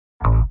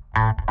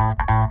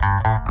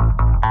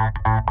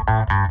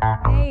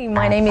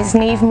my name is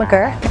Niamh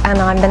McGurk and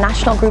I'm the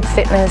National Group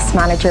Fitness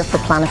Manager for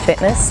Planet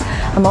Fitness.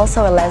 I'm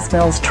also a Les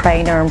Mills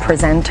trainer and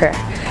presenter.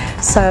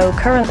 So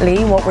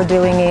currently what we're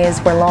doing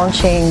is we're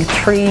launching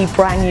 3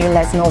 brand new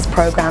Les Mills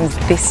programs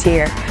this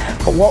year.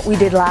 But what we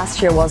did last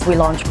year was we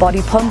launched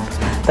Body Pump,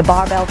 the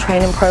barbell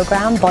training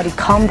program, Body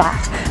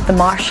Combat, the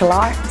martial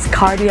arts,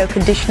 cardio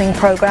conditioning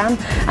program,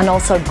 and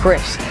also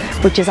Grit,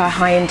 which is our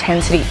high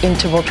intensity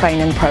interval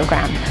training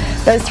program.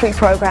 Those 3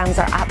 programs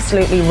are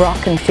absolutely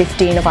rocking.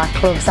 15 of our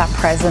clubs are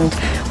present.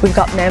 We've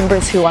got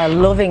members who are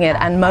loving it,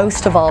 and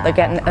most of all they're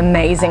getting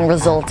amazing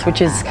results, which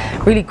is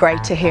really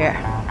great to hear.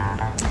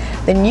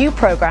 The new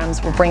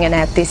programs we're bringing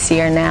out this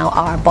year now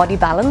are Body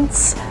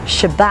Balance,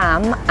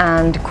 Shabam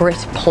and Grit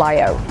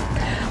Plyo.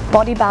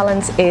 Body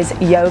Balance is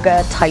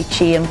yoga, tai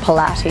chi and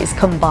Pilates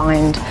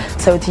combined.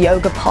 So it's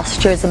yoga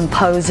postures and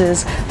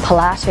poses,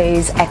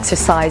 Pilates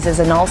exercises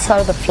and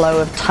also the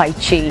flow of tai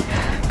chi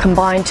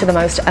combined to the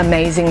most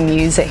amazing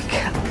music.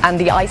 And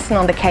the icing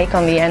on the cake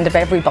on the end of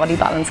every Body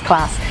Balance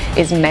class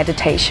is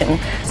meditation.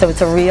 So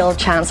it's a real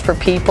chance for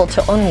people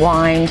to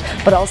unwind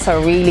but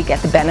also really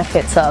get the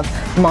benefits of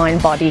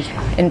mind-body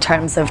in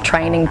terms of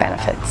training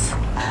benefits.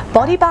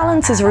 Body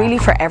Balance is really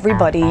for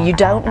everybody. You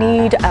don't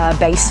need a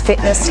base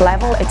fitness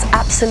level. It's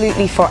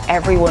absolutely for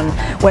everyone,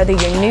 whether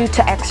you're new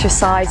to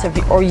exercise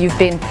or you've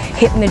been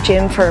hitting the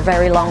gym for a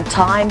very long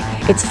time.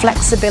 It's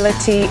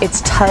flexibility,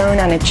 it's tone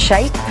and it's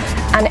shape,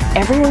 and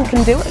everyone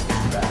can do it.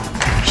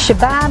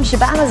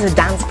 Shabam is a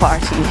dance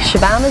party.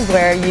 Shabam is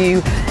where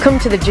you come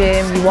to the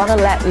gym, you want to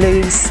let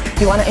loose,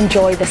 you want to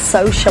enjoy the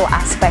social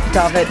aspect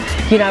of it.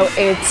 You know,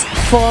 it's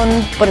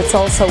fun, but it's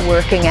also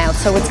working out.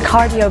 So it's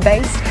cardio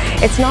based.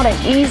 It's not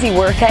an easy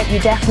workout. You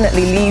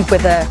definitely leave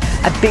with a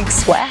big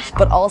sweat,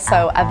 but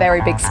also a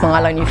very big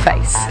smile on your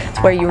face. It's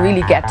where you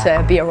really get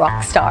to be a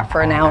rock star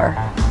for an hour.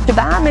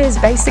 Shabam is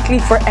basically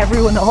for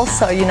everyone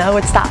also, you know,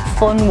 it's that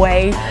fun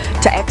way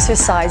to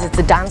exercise. It's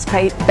a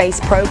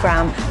dance-based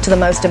program to the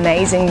most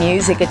amazing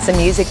music. It's the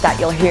music that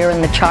you'll hear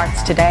in the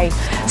charts today.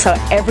 So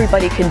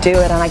everybody can do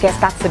it, and I guess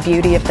that's the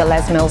beauty of the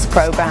Les Mills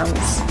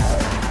programs.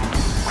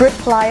 Grit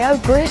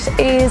Plyo. Grit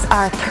is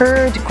our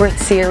 3rd Grit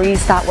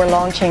series that we're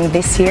launching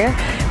this year.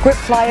 Grit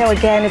Plyo,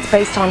 again, it's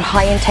based on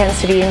high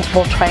intensity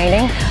interval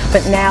training,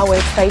 but now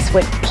it's based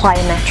with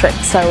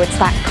plyometrics, so it's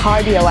that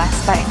cardio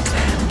aspect.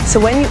 So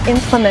when you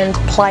implement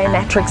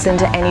plyometrics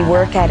into any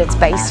workout, it's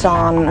based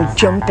on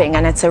jumping,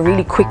 and it's a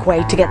really quick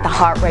way to get the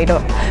heart rate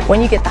up.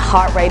 When you get the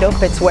heart rate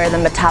up, it's where the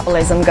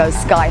metabolism goes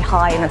sky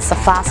high, and it's the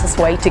fastest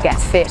way to get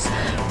fit,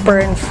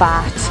 burn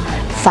fat,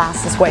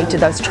 fastest way to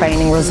those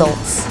training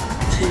results.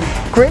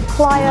 Grit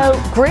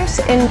Plyo, Grit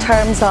in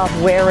terms of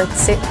where it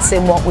sits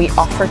in what we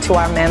offer to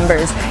our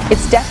members,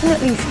 it's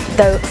definitely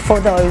for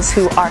those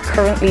who are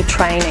currently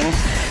training.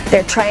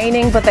 They're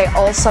training, but they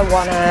also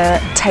want to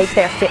take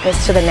their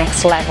fitness to the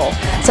next level.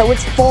 So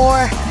it's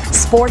for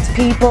sports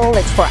people,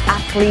 it's for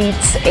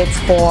athletes, it's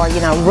for,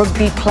 you know,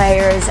 rugby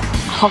players,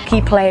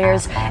 hockey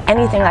players,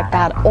 anything like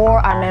that, or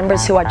our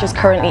members who are just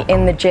currently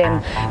in the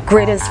gym.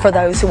 Grit is for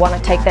those who want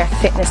to take their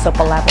fitness up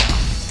a level.